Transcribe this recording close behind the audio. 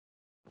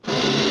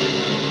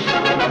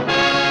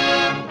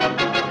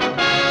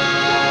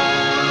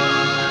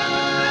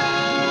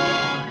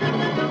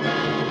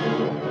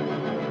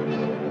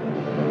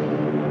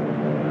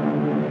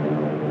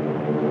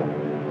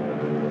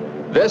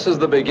This is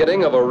the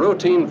beginning of a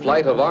routine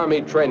flight of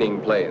Army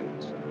training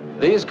planes.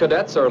 These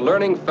cadets are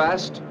learning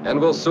fast and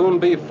will soon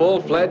be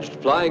full-fledged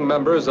flying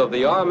members of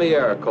the Army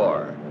Air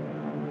Corps.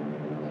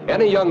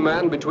 Any young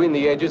man between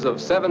the ages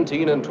of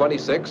 17 and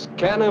 26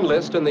 can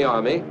enlist in the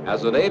Army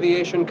as an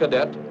aviation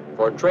cadet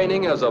for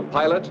training as a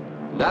pilot,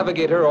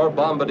 navigator, or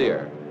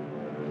bombardier.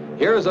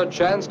 Here's a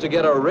chance to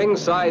get a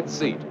ringside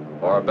seat,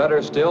 or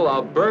better still,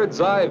 a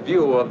bird's eye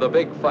view of the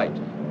big fight.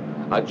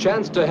 A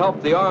chance to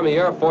help the Army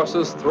Air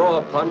Forces throw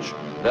a punch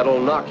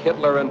that'll knock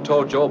Hitler and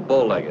Tojo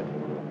bow-legged.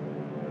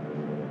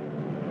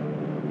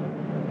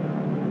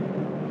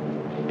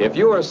 If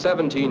you are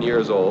 17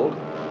 years old,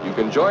 you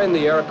can join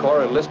the Air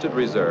Corps Enlisted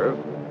Reserve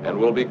and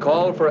will be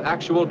called for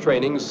actual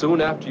training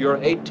soon after your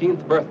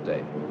 18th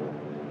birthday.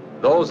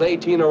 Those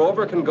 18 or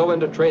over can go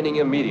into training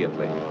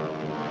immediately.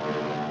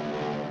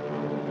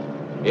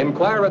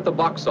 Inquire at the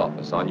box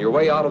office on your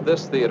way out of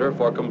this theater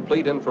for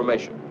complete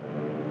information,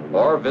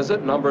 or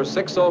visit number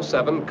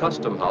 607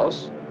 Custom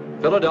House,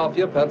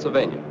 Philadelphia,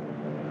 Pennsylvania.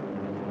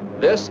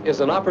 This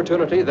is an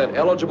opportunity that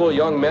eligible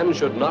young men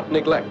should not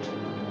neglect.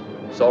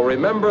 So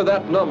remember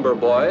that number,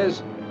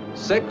 boys,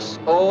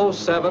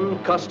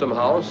 607 Custom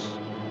House,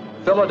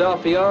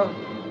 Philadelphia,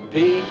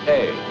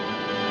 PA.